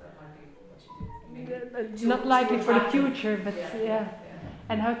course, so that might be what you do. Not likely for the future, but yeah.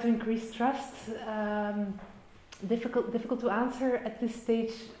 And how to increase trust? Difficult to answer at this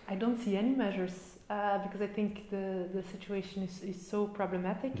stage. I don't see any measures because I think the situation is so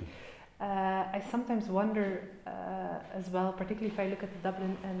problematic. I sometimes wonder as well, particularly if I look at the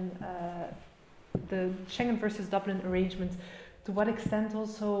Dublin and the Schengen versus Dublin arrangement, to what extent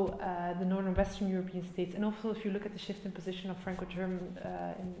also the northern Western European states, and also if you look at the shift in position of Franco-German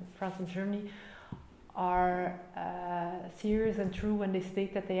in France and Germany, are serious and true when they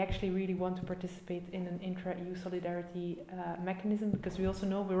state that they actually really want to participate in an intra-EU solidarity mechanism, because we also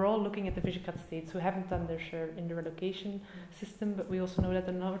know we're all looking at the Visegrad states who haven't done their share in the relocation system, but we also know that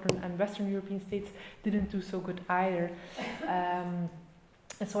the northern and Western European states didn't do so good either. And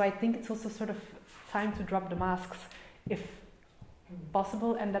so I think it's also sort of time to drop the masks if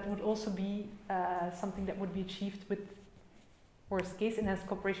possible, and that would also be something that would be achieved with worst case enhanced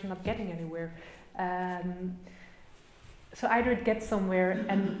cooperation not getting anywhere. So either it gets somewhere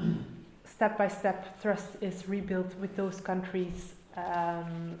and step by step trust is rebuilt with those countries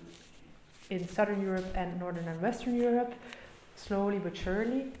in Southern Europe and Northern and Western Europe, slowly but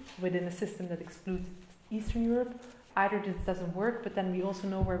surely, within a system that excludes Eastern Europe, either this doesn't work, but then we also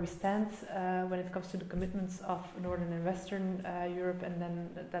know where we stand when it comes to the commitments of Northern and Western Europe, and then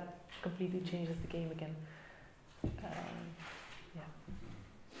that completely changes the game again.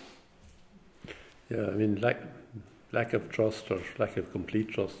 Yeah, I mean, lack of trust or lack of complete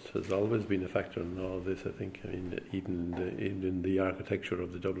trust has always been a factor in all of this, I think. I mean, even in the architecture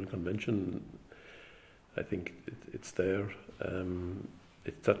of the Dublin Convention, I think it's there.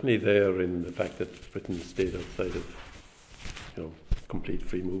 It's certainly there in the fact that Britain stayed outside of, complete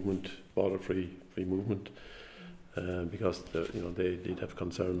free movement, border-free movement, because they did have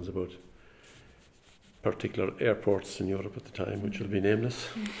concerns about particular airports in Europe at the time, which will be nameless.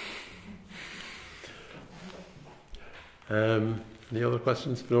 Any other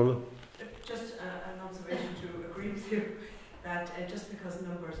questions, Fiona? Just an observation to agree with you that just because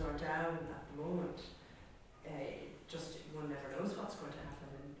numbers are down at the moment, just one never knows what's going to happen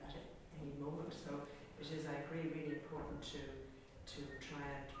at any moment. So it is, I agree, really important to try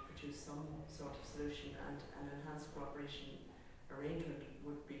and produce some sort of solution, and an enhanced cooperation arrangement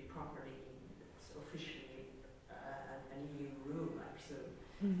would be properly, officially an EU rule, I presume.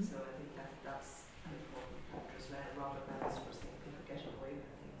 Mm-hmm. So I think that's an important factor as well, rather than, as we're saying, people getting away with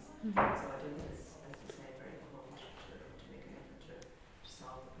things. Mm-hmm. So I think it's, as you say, very important to make an effort to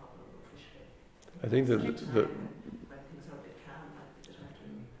solve the problem officially. I think that when things are a bit calm,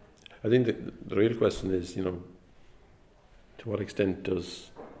 I think the real question is, to what extent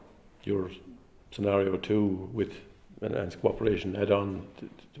does your scenario 2 with enhanced cooperation add on,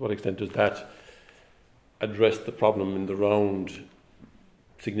 to what extent does that address the problem in the round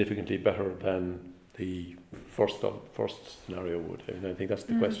significantly better than the first scenario would? I mean, I think that's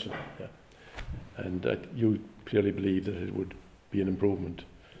the question. Yeah. And you clearly believe that it would be an improvement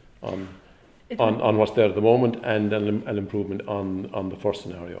on what's there at the moment, and an improvement on the first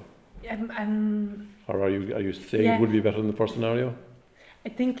scenario. Or are you saying it would be better than the first scenario? I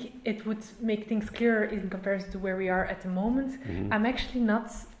think it would make things clearer in comparison to where we are at the moment. Mm-hmm. I'm actually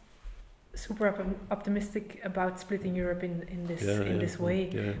not super optimistic about splitting Europe in this way.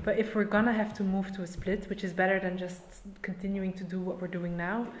 Yeah. But if we're gonna have to move to a split, which is better than just continuing to do what we're doing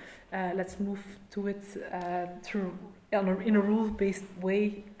now, let's move to it in a rule-based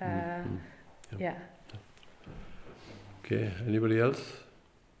way. Yeah. Okay. Anybody else?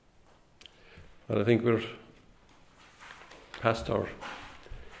 Well, I think we're past our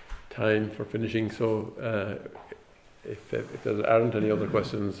time for finishing, so if there aren't any other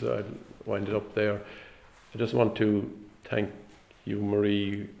questions, I'll wind it up there. I just want to thank you,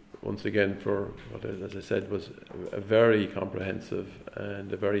 Marie, once again for what, as I said, was a very comprehensive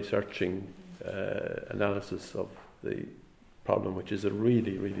and a very searching analysis of the problem, which is a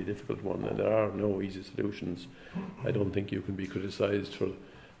really, really difficult one, and there are no easy solutions. I don't think you can be criticised for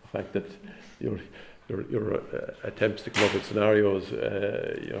the fact that your attempts to come up with scenarios,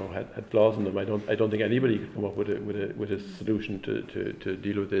 had flaws in them. I don't think anybody could come up with a solution to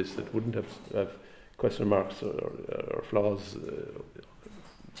deal with this that wouldn't have question marks or flaws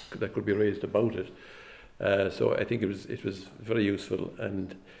that could be raised about it. So I think it was very useful,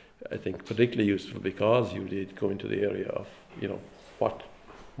 and I think particularly useful because you did go into the area of what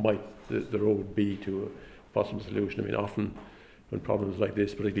might the road be to a possible solution. I mean, often when problems like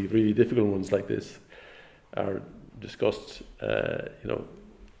this, particularly really difficult ones like this, are discussed,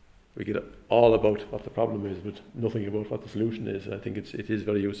 we get all about what the problem is, but nothing about what the solution is. And I think it is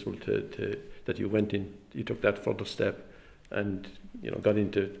very useful that you took that further step, and got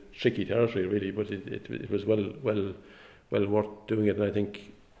into tricky territory really, but it was well worth doing it. And I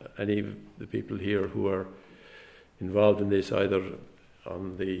think any of the people here who are involved in this, either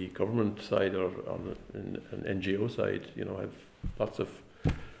on the government side or on an NGO side, have lots of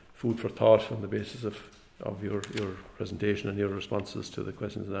food for thought on the basis of your presentation and your responses to the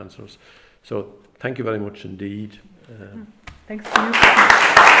questions and answers. So thank you very much indeed. Thanks to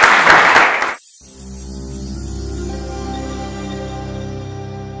you.